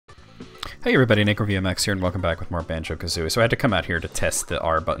Hey everybody, NickReviewMX here, and welcome back with more Banjo-Kazooie. So I had to come out here to test the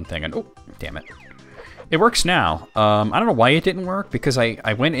R button thing, and oh, damn it. It works now. I don't know why it didn't work, because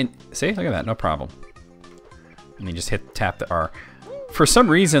I went in... See, look at that, no problem. And you just tap the R. For some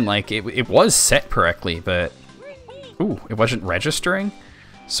reason, like, it was set correctly, but... Ooh, it wasn't registering.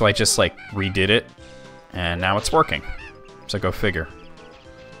 So I just, like, redid it, and now it's working. So go figure.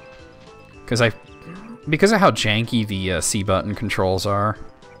 Because of how janky the C button controls are,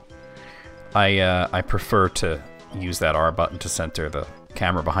 I prefer to use that R button to center the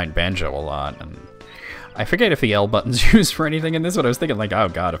camera behind Banjo a lot, and I forget if the L button's used for anything in this one. I was thinking, like, oh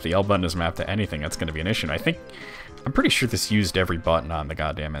god, if the L button is mapped to anything, that's going to be an issue. And I'm pretty sure this used every button on the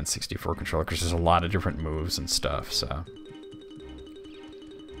goddamn N64 controller, because there's a lot of different moves and stuff, so...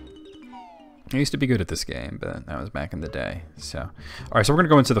 I used to be good at this game, but that was back in the day, so... Alright, so we're going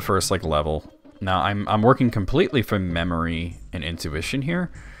to go into the first, like, level. Now, I'm working completely from memory and intuition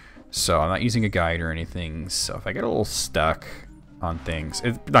here. So I'm not using a guide or anything, so if I get a little stuck on things,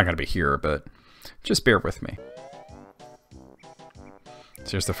 it's not going to be here, but just bear with me.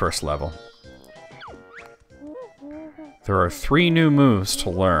 So here's the first level. There are 3 new moves to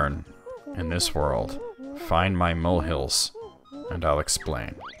learn in this world. Find my molehills, and I'll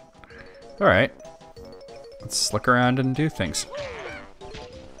explain. Alright, let's look around and do things.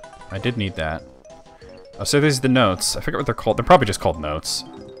 I did need that. Oh, so there's the notes. I forget what they're called. They're probably just called notes.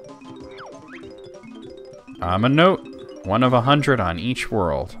 I'm a note, 1 of 100 on each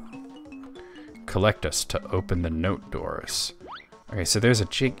world. Collect us to open the note doors. Okay, so there's a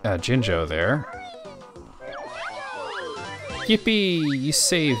Jinjo there. Yippee! You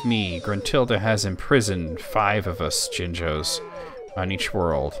saved me. Gruntilda has imprisoned 5 of us Jinjos on each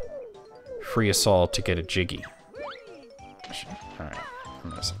world. Free us all to get a jiggy. Alright.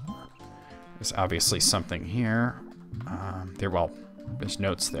 There's obviously something here. There's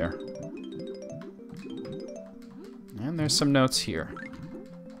notes there. And there's some notes here.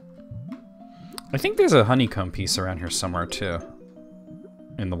 I think there's a honeycomb piece around here somewhere, too.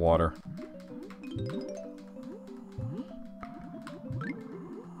 In the water.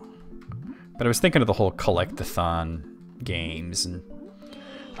 But I was thinking of the whole collect-a-thon games, and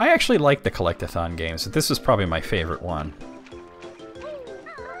I actually like the collect-a-thon games, but this was probably my favorite one.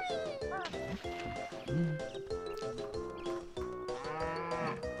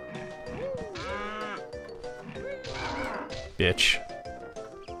 Bitch.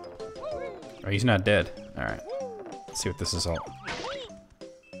 Oh, he's not dead. Alright. Let's see what this is all...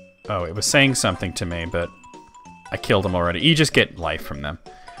 Oh, it was saying something to me, but I killed him already. You just get life from them.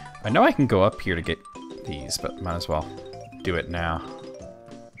 I know I can go up here to get these, but might as well do it now.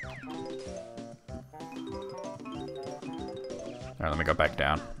 Alright, let me go back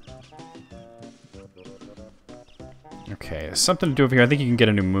down. Okay, there's something to do over here. I think you can get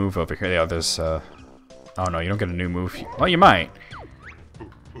a new move over here. Yeah, there's, Oh no, you don't get a new move. Well, you might.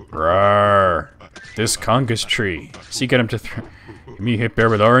 Rawr. This Conga's tree. So you get him to give me hit bear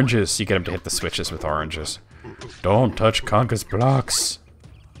with oranges. So you get him to hit the switches with oranges. Don't touch Conga's blocks.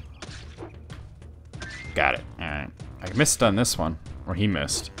 Got it. Alright. I missed on this one. Or he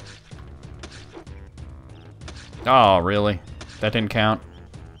missed. Oh, really? That didn't count?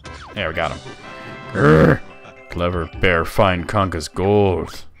 There, we got him. Grr. Clever bear, find Conga's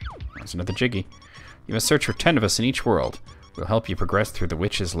gold. There's another jiggy. You must search for 10 of us in each world. We'll help you progress through the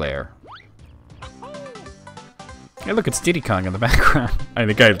witch's lair. Hey, look, it's Diddy Kong in the background. I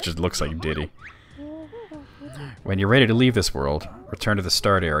think the guy just looks like Diddy. When you're ready to leave this world, return to the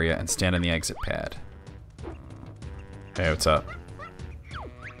start area and stand on the exit pad. Hey, what's up?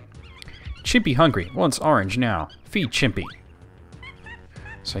 Chimpy hungry. Wants orange now. Feed Chimpy.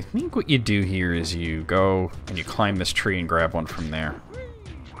 So I think what you do here is you go and you climb this tree and grab one from there.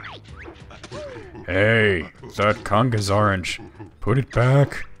 Hey, that Conga's orange. Put it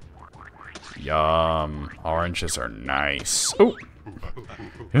back. Yum. Oranges are nice. Oh!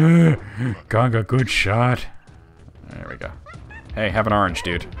 Conga, good shot. There we go. Hey, have an orange,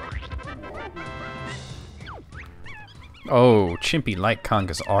 dude. Oh, Chimpy like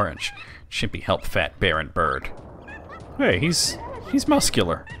Conga's orange. Chimpy help fat bear and bird. Hey, he's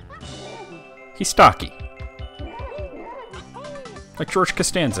muscular. He's stocky. Like George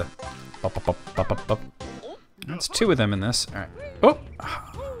Costanza. That's 2 of them in this. All right. Oh,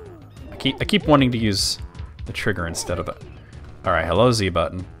 I keep wanting to use the trigger instead of the. All right, hello Z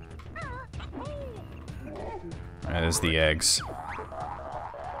button. All right, there's the eggs.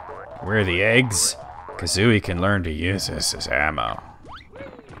 Where are the eggs? Kazooie can learn to use this as ammo.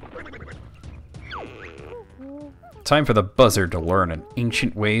 Time for the buzzard to learn an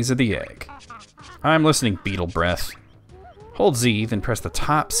ancient ways of the egg. I'm listening, Beetle Breath. Hold Z, then press the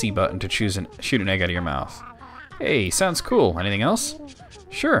top C button to shoot an egg out of your mouth. Hey, sounds cool. Anything else?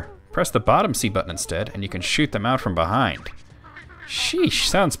 Sure. Press the bottom C button instead, and you can shoot them out from behind. Sheesh,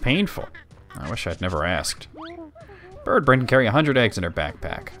 sounds painful. I wish I'd never asked. Birdbrain can carry 100 eggs in her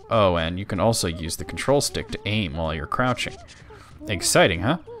backpack. Oh, and you can also use the control stick to aim while you're crouching. Exciting,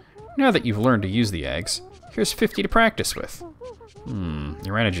 huh? Now that you've learned to use the eggs, here's 50 to practice with.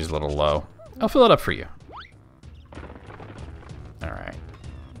 Your energy's a little low. I'll fill it up for you. Alright.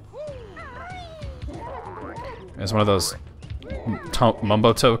 There's one of those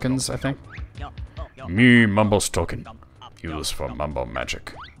Mumbo tokens, I think. Me Mumbo's token. Used for Mumbo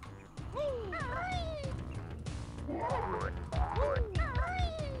magic. I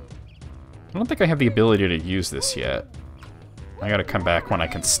don't think I have the ability to use this yet. I gotta come back when I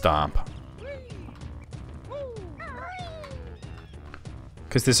can stomp.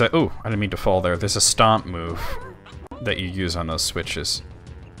 Because there's a... Oh, I didn't mean to fall there. There's a stomp move that you use on those switches.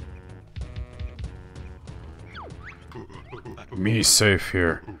 Me safe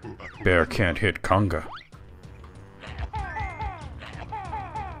here. Bear can't hit conga.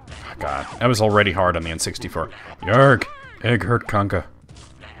 God, that was already hard on the N64. Yarg! Egg hurt conga.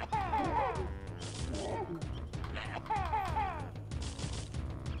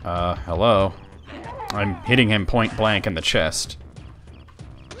 Hello? I'm hitting him point blank in the chest.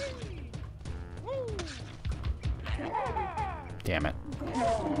 Damn it.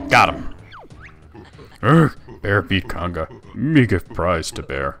 Got him. Urgh! Bear beat conga. Me give prize to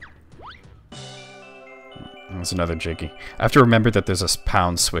Bear. There's another Jiggy. I have to remember that there's a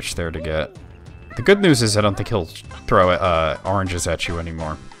pound switch there to get. The good news is I don't think he'll throw oranges at you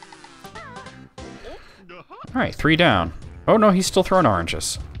anymore. Alright, 3 down. Oh no, he's still throwing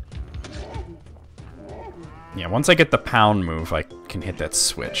oranges. Yeah, once I get the pound move, I can hit that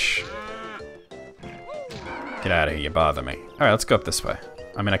switch. Get out of here, you bother me. Alright, let's go up this way.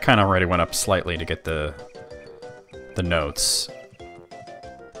 I mean, I kind of already went up slightly to get the notes.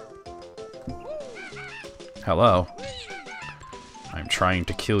 Hello. I'm trying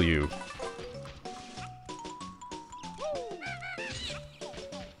to kill you.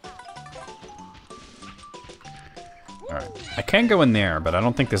 Alright. I can go in there, but I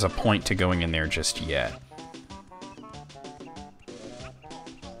don't think there's a point to going in there just yet.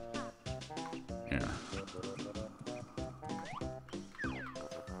 Yeah.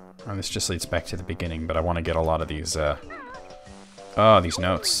 Oh, this just leads back to the beginning, but I want to get a lot of these, oh, these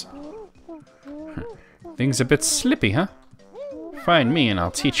notes. Things a bit slippy, huh? Find me and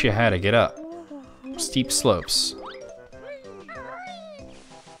I'll teach you how to get up. Steep slopes.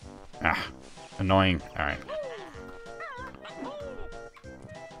 Ah, annoying. Alright.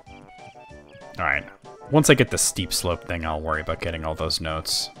 Alright. Once I get the steep slope thing, I'll worry about getting all those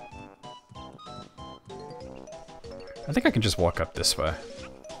notes. I think I can just walk up this way.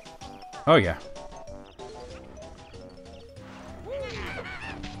 Oh, yeah.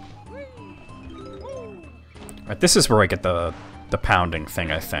 Right, this is where I get the pounding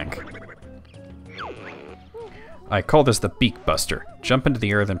thing, I think. I call this the Beak Buster. Jump into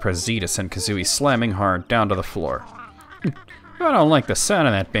the earth and press Z to send Kazooie slamming hard down to the floor. I don't like the sound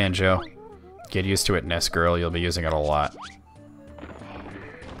of that banjo. Get used to it, Nest Girl. You'll be using it a lot.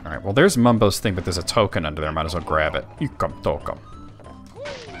 Alright, well there's Mumbo's thing, but there's a token under there. Might as well grab it. Ikum tokum.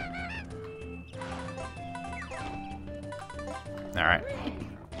 Alright.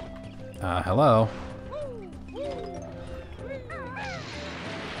 Hello?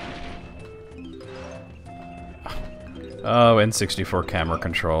 Oh, N64 camera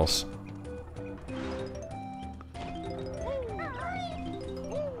controls.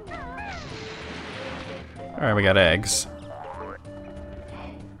 Alright, we got eggs.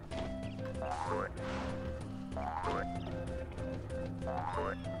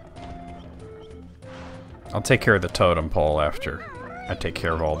 I'll take care of the totem pole after I take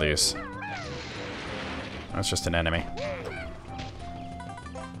care of all these. That's just an enemy.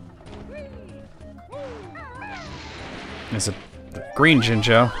 There's a green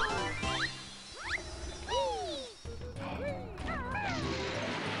Jinjo.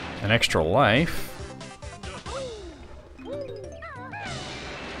 An extra life.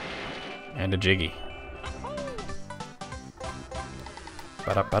 And a Jiggy.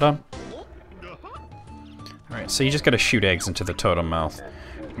 Ba-da-ba-dum. Alright, so you just gotta shoot eggs into the totem mouth.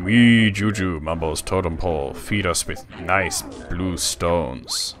 Me, Juju, Mumbo's totem pole. Feed us with nice blue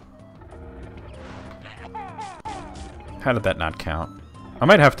stones. How did that not count? I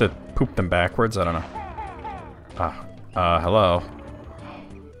might have to poop them backwards, I don't know. Hello.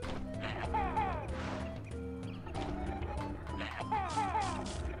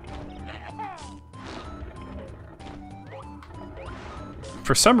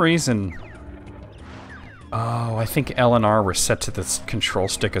 For some reason... Oh, I think L and R were set to this control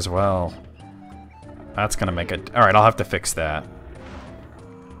stick as well. That's gonna make it... Alright, I'll have to fix that.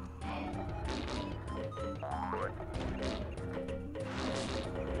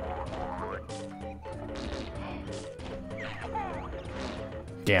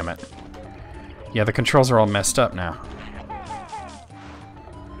 Damn it. Yeah, the controls are all messed up now.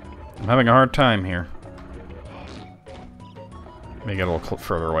 I'm having a hard time here. Let me get a little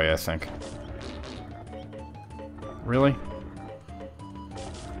further away, I think. Really?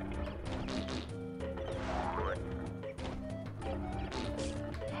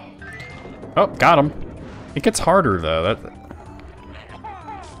 Oh, got him. It gets harder, though.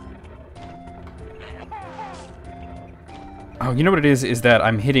 Oh, you know what it is? Is that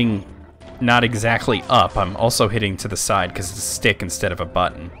I'm hitting not exactly up. I'm also hitting to the side because it's a stick instead of a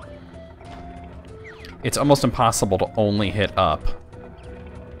button. It's almost impossible to only hit up.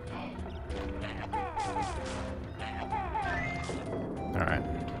 Alright.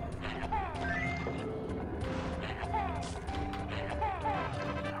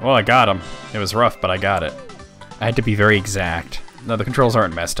 Well, I got him. It was rough, but I got it. I had to be very exact. No, the controls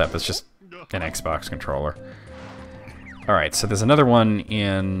aren't messed up. It's just an Xbox controller. Alright, so there's another one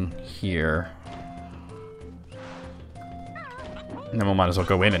in here. And then we might as well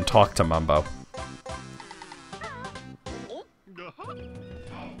go in and talk to Mumbo.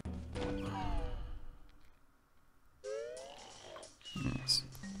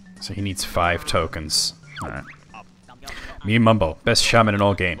 So he needs 5 tokens. Alright. Me and Mumbo, best shaman in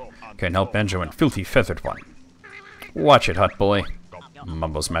all game. Can help Banjo and filthy feathered one. Watch it, hut boy.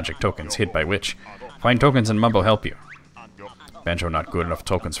 Mumbo's magic tokens hid by witch. Find tokens and Mumbo help you. Banjo not good enough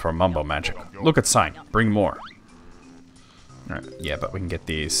tokens for Mumbo magic. Look at sign. Bring more. Alright, yeah, but we can get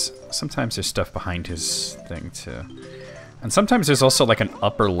these. Sometimes there's stuff behind his thing, too. And sometimes there's also, like, an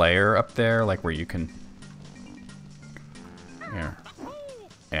upper layer up there, like, where you can... Here.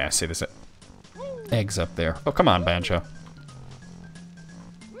 Yeah, see, there's eggs up there. Oh, come on, Banjo.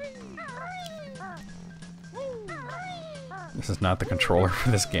 This is not the controller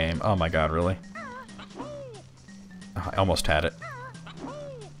for this game. Oh my god, really? Oh, I almost had it.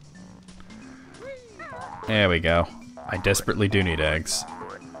 There we go. I desperately do need eggs.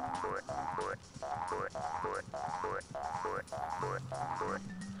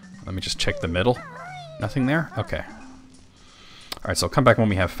 Let me just check the middle. Nothing there? Okay. Alright, so I'll come back when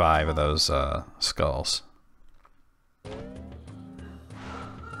we have 5 of those skulls.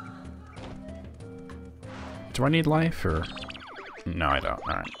 Do I need life, or...? No, I don't.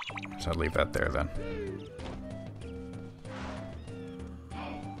 Alright. So I'll leave that there, then.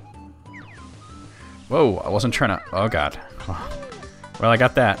 Whoa, I wasn't trying to... Oh, God. Well, I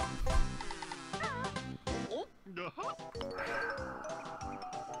got that.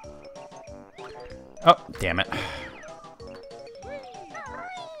 Oh, damn it.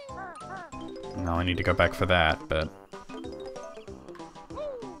 No, I need to go back for that, but...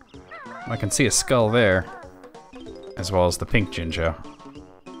 I can see a skull there. As well as the pink Jinjo.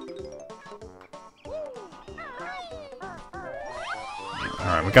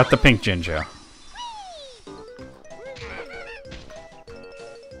 Alright, we got the pink Jinjo.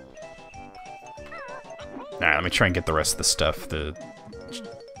 Alright, let me try and get the rest of the stuff, the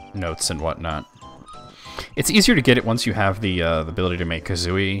notes and whatnot. It's easier to get it once you have the ability to make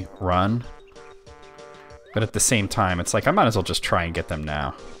Kazooie run. But at the same time, it's like, I might as well just try and get them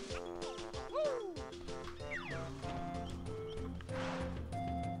now.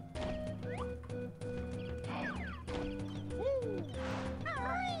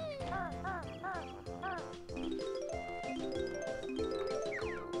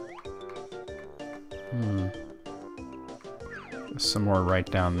 Some more right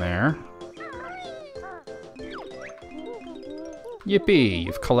down there. Yippee!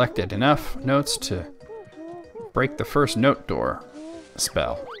 You've collected enough notes to break the first note door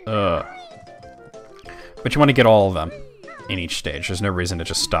spell. But you want to get all of them in each stage. There's no reason to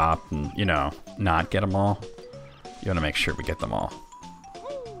just stop and, you know, not get them all. You want to make sure we get them all.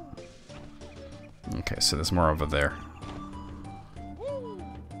 Okay, so there's more over there.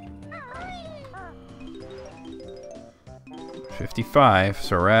 $55,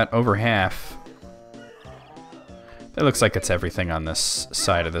 so we're at over half. It looks like it's everything on this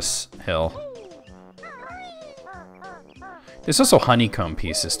side of this hill. There's also honeycomb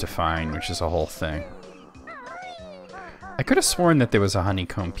pieces to find, which is a whole thing. I could have sworn that there was a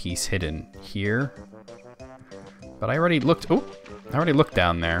honeycomb piece hidden here. But I already looked... Oh! I already looked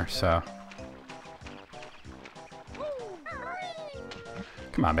down there, so...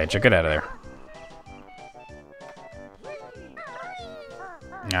 Come on, Banjo, get out of there.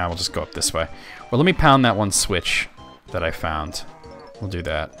 Nah, we'll just go up this way. Well, let me pound that one switch that I found. We'll do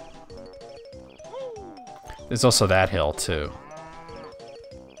that. There's also that hill, too.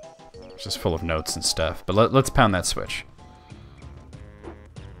 It's just full of notes and stuff. But let's pound that switch.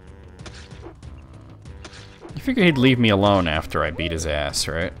 You figure he'd leave me alone after I beat his ass,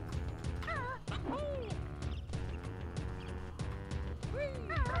 right?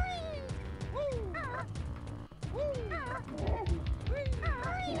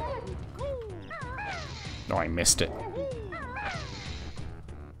 Oh, I missed it.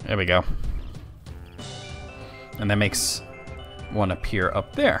 There we go. And that makes one appear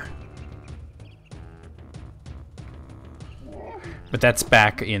up there. But that's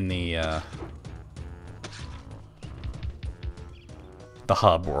back in the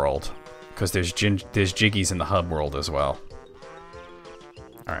hub world, because there's Jiggies in the hub world as well.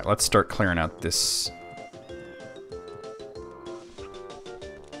 All right, let's start clearing out this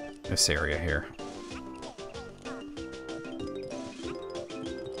area here.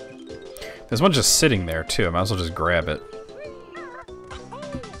 There's one just sitting there too. I might as well just grab it.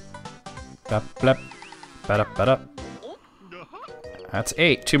 That's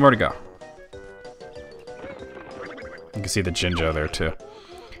 8. 2 more to go. You can see the Jinjo there too.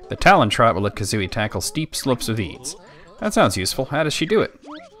 The Talon Trot will let Kazooie tackle steep slopes with ease. That sounds useful. How does she do it?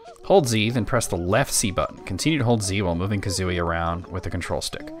 Hold Z, then press the left C button. Continue to hold Z while moving Kazooie around with the control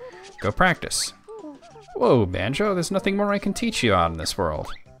stick. Go practice. Whoa, Banjo, there's nothing more I can teach you out in this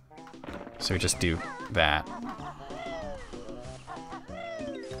world. So we just do that.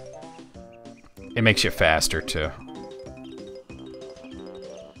 It makes you faster too.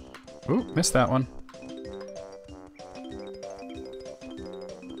 Ooh, missed that one.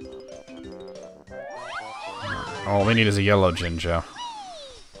 All we need is a yellow Jinjo.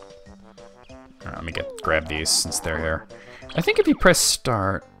 Alright, let me grab these since they're here. I think if you press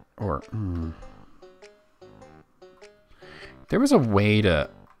start, or... there was a way to...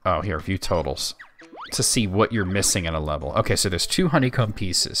 oh, here, view totals. To see what you're missing in a level. Okay, so there's 2 honeycomb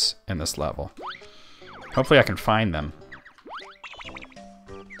pieces in this level. Hopefully I can find them.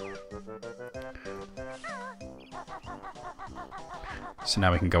 So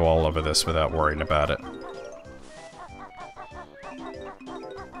now we can go all over this without worrying about it.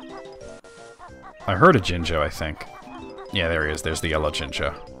 I heard a Jinjo, I think. Yeah, there he is. There's the yellow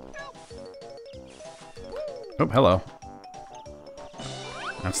Jinjo. Oh, hello.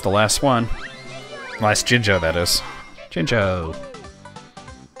 That's the last one. Last Jinjo, that is. Jinjo!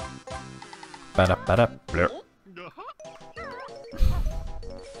 Ba-da-ba-da.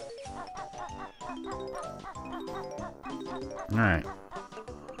 Alright.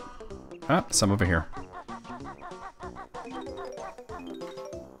 Ah, some over here.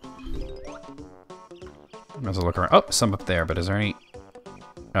 Might as well look around. Oh, some up there, but is there any...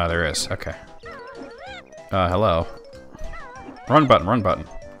 oh, there is. Okay. Hello. Run button, run button.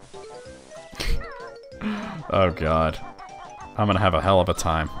 Oh, God. I'm gonna have a hell of a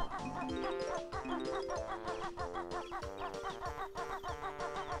time.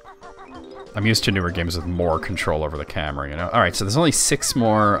 I'm used to newer games with more control over the camera, you know? Alright, so there's only 6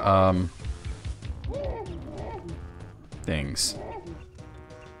 more, things.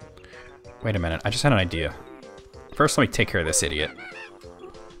 Wait a minute, I just had an idea. First, let me take care of this idiot.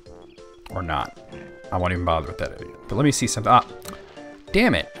 Or not. I won't even bother with that idiot. But let me see something. Ah!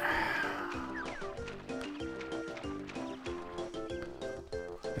 Damn it!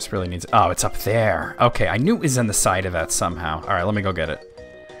 This really needs... oh, it's up there. Okay, I knew it was on the side of that somehow. Alright, let me go get it.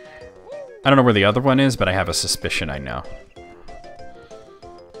 I don't know where the other one is, but I have a suspicion I know. I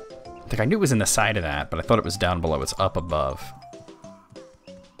think I knew it was in the side of that, but I thought it was down below. It's up above.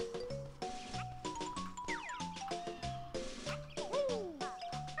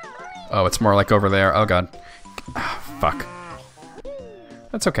 Oh, it's more like over there. Oh, God. Ah, fuck.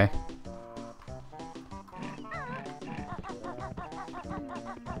 That's okay.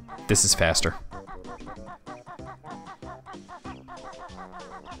 This is faster.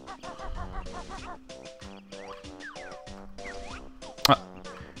 Oh,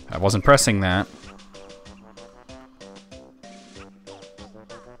 I wasn't pressing that.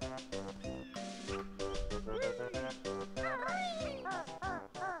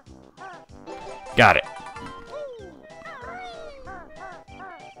 Got it.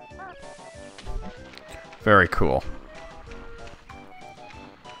 Very cool.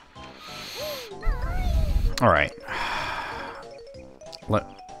 All right.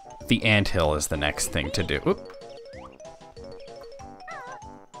 The anthill is the next thing to do. Oop.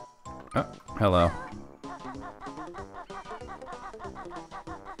 Oh, hello.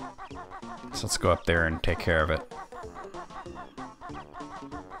 So let's go up there and take care of it.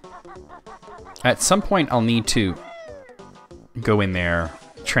 At some point, I'll need to go in there,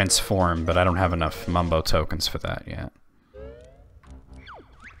 transform, but I don't have enough Mumbo tokens for that yet.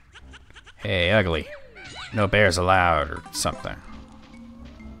 Hey, ugly. No bears allowed, or something.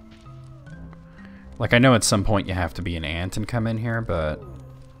 Like, I know at some point you have to be an ant and come in here, but...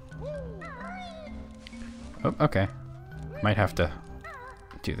 Oh, okay. Might have to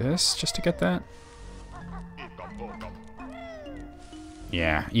do this just to get that.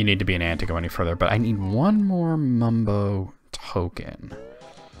 Yeah, you need to be an ant to go any further, but I need one more Mumbo token.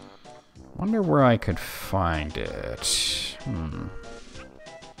 Wonder where I could find it.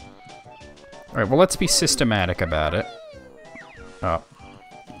 Alright, well, let's be systematic about it. Oh.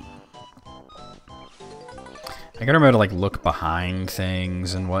 I gotta remember to, like, look behind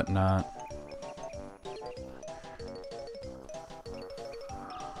things and whatnot.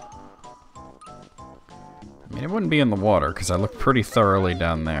 I mean, it wouldn't be in the water, because I looked pretty thoroughly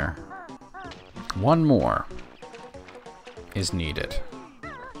down there. One more is needed.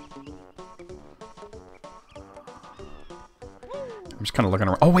 I'm just kind of looking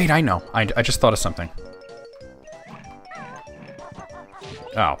around. Oh, wait, I know. I just thought of something.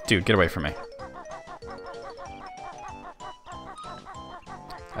 Oh, dude, get away from me.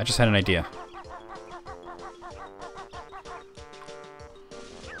 I just had an idea.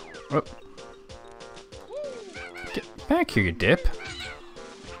 Oh. Get back here, you dip.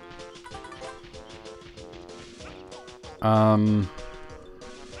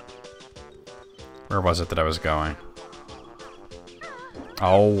 Where was it that I was going?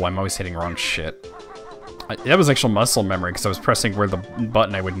 Oh, I'm always hitting wrong shit. That was actual muscle memory, because I was pressing where the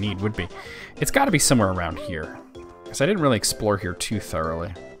button I would need would be. It's got to be somewhere around here. Because I didn't really explore here too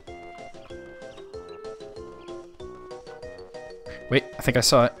thoroughly. Wait, I think I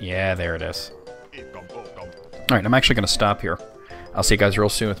saw it. Yeah, there it is. Alright, I'm actually going to stop here. I'll see you guys real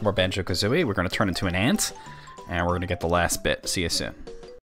soon with more Banjo-Kazooie. We're going to turn into an ant, and we're going to get the last bit. See you soon.